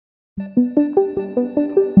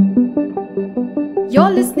You're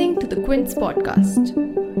listening to the Quince Podcast.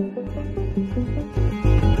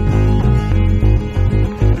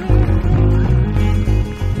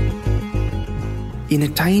 In a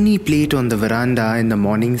tiny plate on the veranda in the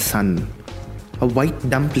morning sun, a white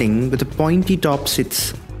dumpling with a pointy top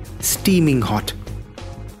sits, steaming hot.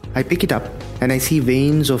 I pick it up and I see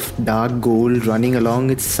veins of dark gold running along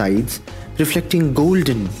its sides, reflecting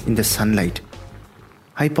golden in the sunlight.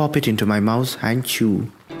 I pop it into my mouth and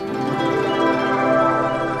chew.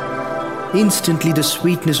 Instantly, the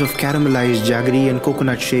sweetness of caramelized jaggery and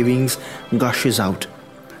coconut shavings gushes out.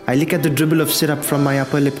 I lick at the dribble of syrup from my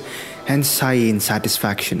upper lip and sigh in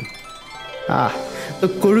satisfaction. The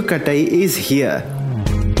Kozhukottai is here.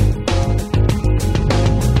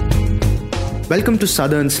 Welcome to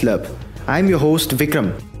Southern Slurp. I'm your host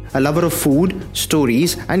Vikram, a lover of food,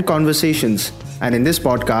 stories and conversations. And in this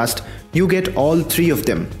podcast, you get all three of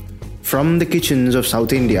them from the kitchens of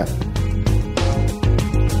South India.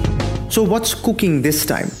 So what's cooking this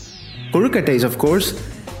time? Kozhukottais, of course.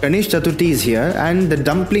 Ganesh Chaturthi is here and the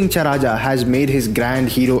dumpling Charaja has made his grand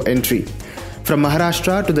hero entry. From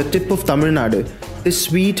Maharashtra to the tip of Tamil Nadu, this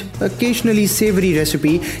sweet, occasionally savory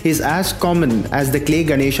recipe is as common as the clay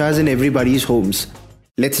Ganeshas in everybody's homes.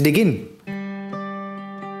 Let's dig in.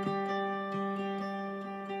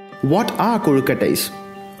 What are Kozhukottais?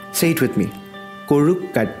 Say it with me.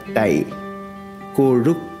 Kozhukottai.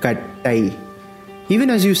 Kozhukottai. Even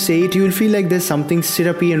as you say it, you will feel like there's something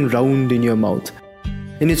syrupy and round in your mouth.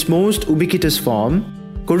 In its most ubiquitous form,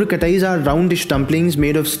 Kozhukottais are roundish dumplings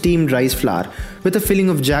made of steamed rice flour with a filling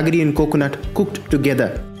of jaggery and coconut cooked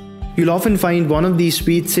together. You'll often find one of these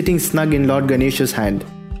sweets sitting snug in Lord Ganesha's hand.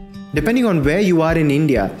 Depending on where you are in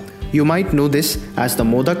India, you might know this as the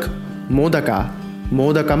Modak, Modaka,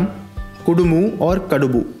 Modakam, Kudumu or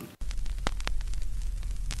Kadubu.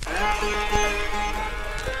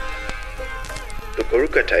 The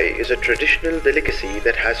Kozhukottai is a traditional delicacy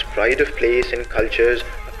that has pride of place in cultures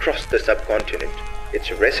across the subcontinent.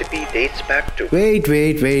 Its recipe dates back to... Wait.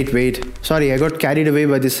 Sorry, I got carried away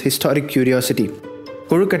by this historic curiosity.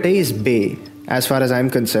 Kozhukottai is Bay, as far as I'm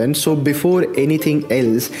concerned, so before anything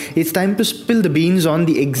else, it's time to spill the beans on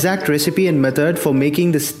the exact recipe and method for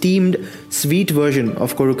making the steamed, sweet version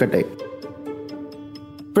of Kozhukottai.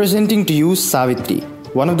 Presenting to you Savitri,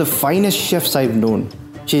 one of the finest chefs I've known.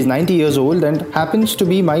 She's 90 years old and happens to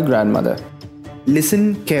be my grandmother.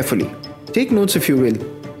 Listen carefully. Take notes if you will.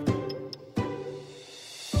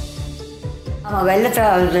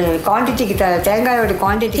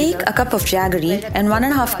 Take a cup of jaggery and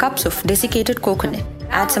 1.5 cups of desiccated coconut.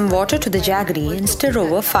 Add some water to the jaggery and stir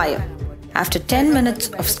over fire. After 10 minutes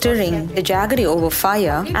of stirring the jaggery over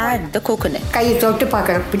fire, add the coconut.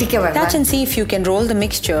 Touch and see if you can roll the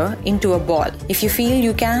mixture into a ball. If you feel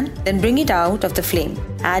you can, then bring it out of the flame.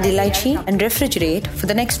 Add elaichi and refrigerate for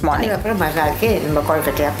the next morning.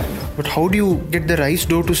 But how do you get the rice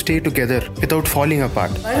dough to stay together without falling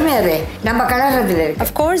apart?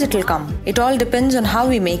 Of course it will come. It all depends on how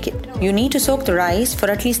we make it. You need to soak the rice for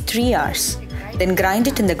at least 3 hours. Then grind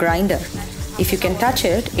it in the grinder. If you can touch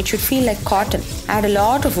it, it should feel like cotton. Add a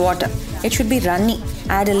lot of water. It should be runny.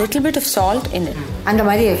 Add a little bit of salt in it. Add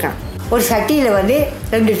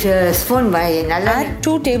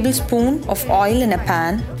 2 tablespoons of oil in a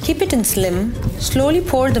pan. Keep it in slim. Slowly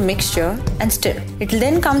pour the mixture and stir. It will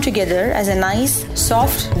then come together as a nice,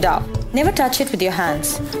 soft dough. Never touch it with your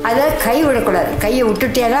hands.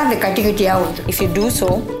 If you do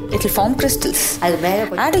so, it will form crystals.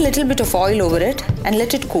 Add a little bit of oil over it and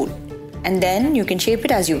let it cool. And then you can shape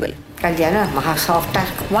it as you will.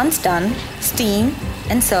 Once done, steam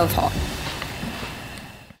and serve hot.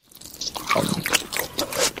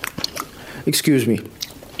 Excuse me.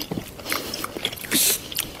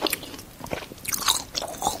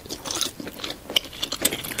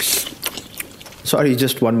 Sorry,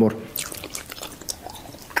 just one more.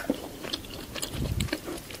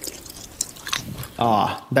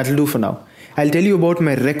 That'll do for now. I'll tell you about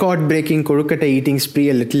my record-breaking Kozhukottai eating spree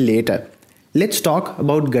a little later. Let's talk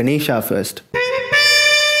about Ganesha first.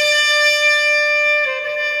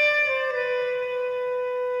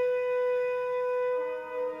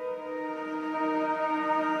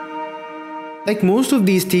 Like most of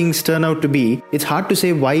these things turn out to be, it's hard to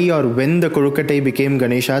say why or when the Kozhukottai became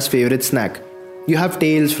Ganesha's favorite snack. You have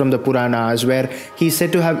tales from the Puranas where he's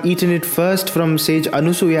said to have eaten it first from sage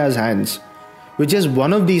Anusuya's hands. With just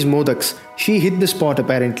one of these modaks, she hit the spot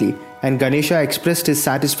apparently, and Ganesha expressed his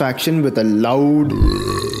satisfaction with a loud...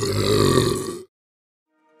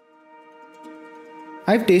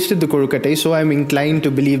 I've tasted the Kozhukottai, so I'm inclined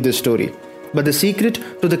to believe this story. But the secret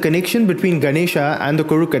to the connection between Ganesha and the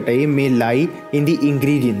Korukattai may lie in the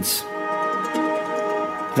ingredients.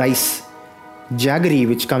 Rice, jaggery,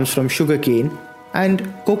 which comes from sugarcane,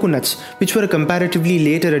 and coconuts, which were a comparatively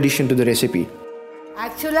later addition to the recipe.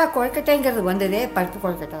 Actually,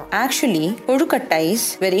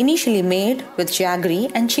 Kodukattais were initially made with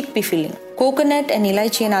jaggery and chickpea filling. Coconut and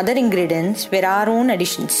elaichi and other ingredients were our own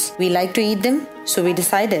additions. We like to eat them, so we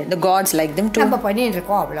decided the gods like them too.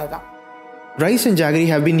 Rice and jaggery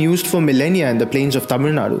have been used for millennia in the plains of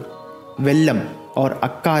Tamil Nadu. Vellam or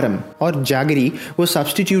akkaram or jaggery was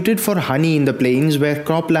substituted for honey in the plains where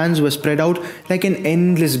croplands were spread out like an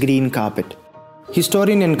endless green carpet.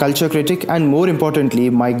 Historian and culture critic, and more importantly,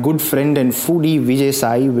 my good friend and foodie Vijay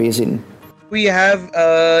Sai weighs in. We have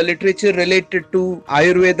literature related to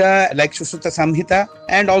Ayurveda like Sushruta Samhita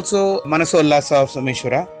and also Manasollasa of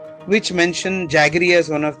Someshwara, which mention jaggery as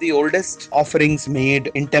one of the oldest offerings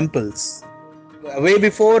made in temples. Way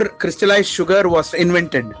before crystallized sugar was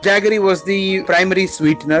invented, jaggery was the primary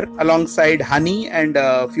sweetener alongside honey and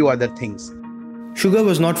a few other things. Sugar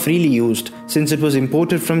was not freely used since it was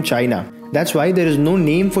imported from China. That's why there is no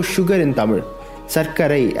name for sugar in Tamil.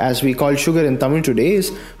 Sarkarai, as we call sugar in Tamil today,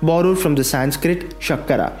 is borrowed from the Sanskrit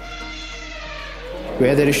shakkara.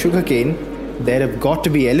 Where there is sugarcane, there have got to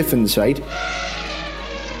be elephants, right?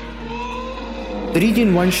 The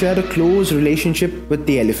region once shared a close relationship with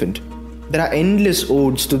the elephant. There are endless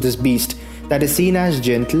odes to this beast that is seen as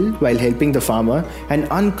gentle while helping the farmer and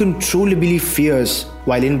uncontrollably fierce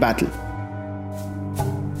while in battle.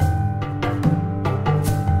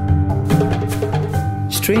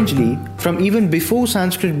 Strangely, from even before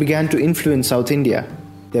Sanskrit began to influence South India,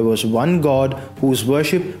 there was one god whose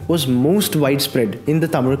worship was most widespread in the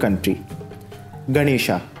Tamil country: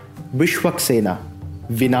 Ganesha, Vishwaksena,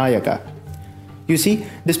 Vinayaka. You see,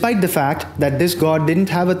 despite the fact that this god didn't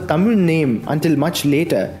have a Tamil name until much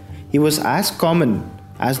later, he was as common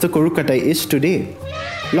as the Korukattai is today.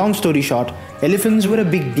 Long story short, elephants were a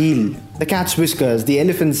big deal. The cat's whiskers, the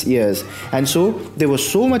elephant's ears, and so they were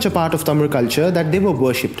so much a part of Tamil culture that they were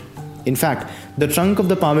worshipped. In fact, the trunk of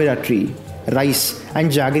the palmyra tree, rice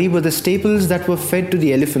and jaggery were the staples that were fed to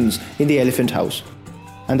the elephants in the elephant house.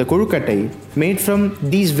 And the Korukattai, made from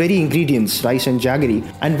these very ingredients, rice and jaggery,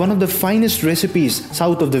 and one of the finest recipes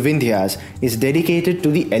south of the Vindhyas, is dedicated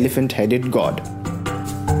to the elephant-headed god.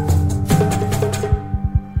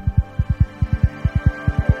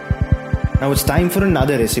 Now it's time for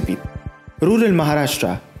another recipe. Rural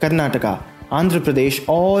Maharashtra, Karnataka, Andhra Pradesh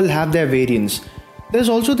all have their variants. There's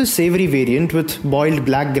also the savory variant with boiled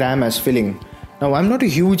black gram as filling. Now I'm not a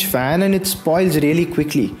huge fan and it spoils really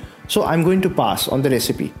quickly, so I'm going to pass on the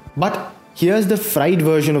recipe. But here's the fried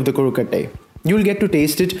version of the Korukattai. You'll get to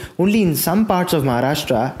taste it only in some parts of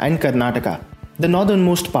Maharashtra and Karnataka, the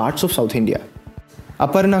northernmost parts of South India.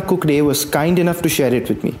 Aparna Cook Day was kind enough to share it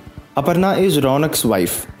with me. Aparna is Ronak's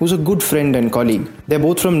wife, who's a good friend and colleague. They're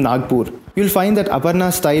both from Nagpur. You'll find that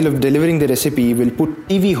Aparna's style of delivering the recipe will put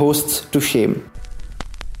TV hosts to shame.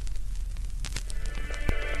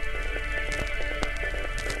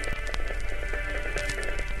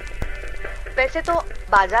 वैसे तो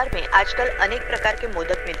बाजार में आजकल अनेक प्रकार के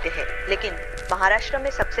मोदक मिलते हैं, लेकिन महाराष्ट्र में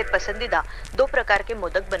सबसे पसंदीदा दो प्रकार के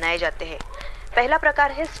मोदक बनाए जाते हैं। पहला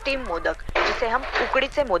प्रकार है स्टीम मोदक, जिसे हम उकड़ी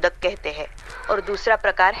से मोदक कहते हैं, और दूसरा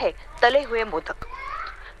प्रकार है तले हुए मोदक।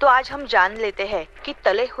 तो आज हम जान लेते हैं कि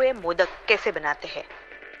तले हुए मोदक कैसे बनाते हैं।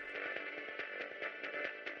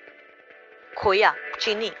 खोया,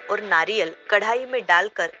 चीनी और नारियल कढ़ाई में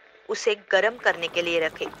डालकर उसे गर्म करने के लिए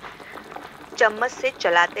रखें। चम्मच से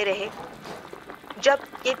चलाते रहे। जब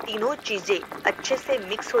ये तीनों चीजें अच्छे से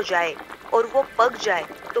मिक्स हो जाए और वो पक जाए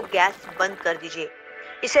तो गैस बंद कर दीजिए।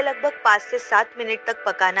 इसे लगभग 5 से 7 मिनट तक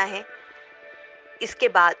पकाना है। इसके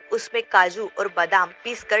बाद उसमें काजू और बादाम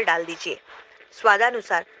पीस कर डाल दीजिए।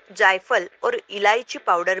 स्वादानुसार जायफल और इलायची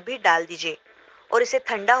पाउडर भी डाल दीजिए और इसे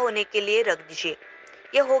ठंडा होने के लिए रख दीजिए।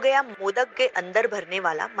 यह हो गया मोदक के अंदर भरने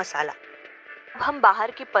वाला मसाला। अब हम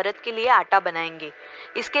बाहर की परत के लिए आटा बनाएंगे।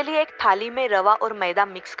 इसके लिए एक थाली में रवा और मैदा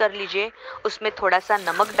मिक्स कर लीजिए। उसमें थोड़ा सा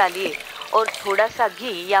नमक डालिए और थोड़ा सा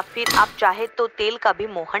घी या फिर आप चाहे तो तेल का भी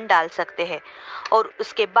मोहन डाल सकते हैं, और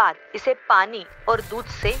उसके बाद इसे पानी और दूध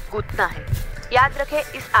से गूंथना है। याद रखें,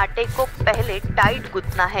 इस आटे को पहले टाइट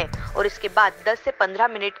गूंथना है और इसके बाद 10 से 15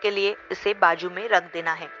 मिनट के लिए इसे बाजू में रख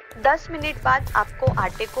देना है। 10 मिनट बाद आपको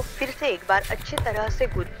आटे को फिर से एक बार अच्छी तरह से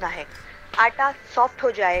गूंथना है। आटा सॉफ्ट हो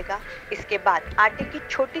जाएगा। इसके बाद आटे की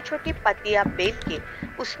छोटी छोटी पत्तियां बेल के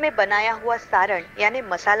उसमें बनाया हुआ सारण यानी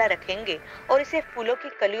मसाला रखेंगे और इसे फूलों की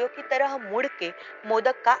कलियों की तरह मुड़ के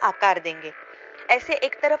मोदक का आकार देंगे। ऐसे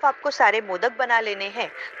एक तरफ आपको सारे मोदक बना लेने हैं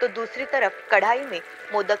तो दूसरी तरफ कढ़ाई में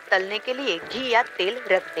मोदक तलने के लिए घी या तेल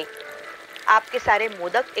रख दें। आपके सारे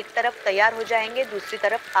मोदक एक तरफ तैयार हो जाएंगे, दूसरी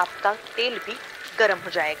तरफ आपका तेल भी गर्म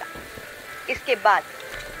हो जाएगा। इसके बाद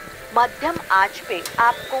मध्यम आंच पे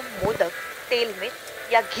आपको मोदक तेल में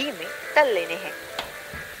या घी में तल लेने हैं।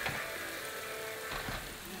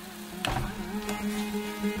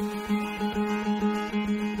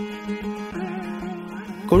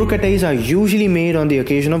 Korukkattais are usually made on the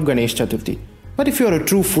occasion of Ganesh Chaturthi. But if you're a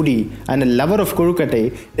true foodie and a lover of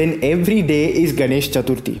Korukattai, then every day is Ganesh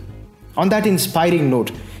Chaturthi. On that inspiring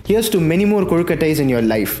note, here's to many more Korukattais in your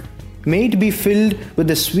life. May it be filled with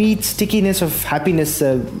the sweet stickiness of happiness,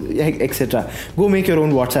 etc. Go make your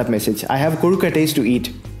own WhatsApp message. I have Korukattais to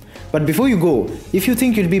eat. But before you go, if you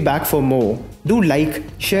think you'll be back for more, do like,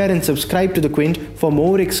 share and subscribe to The Quint for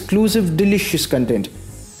more exclusive delicious content.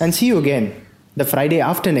 And see you again the Friday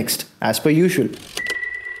after next, as per usual.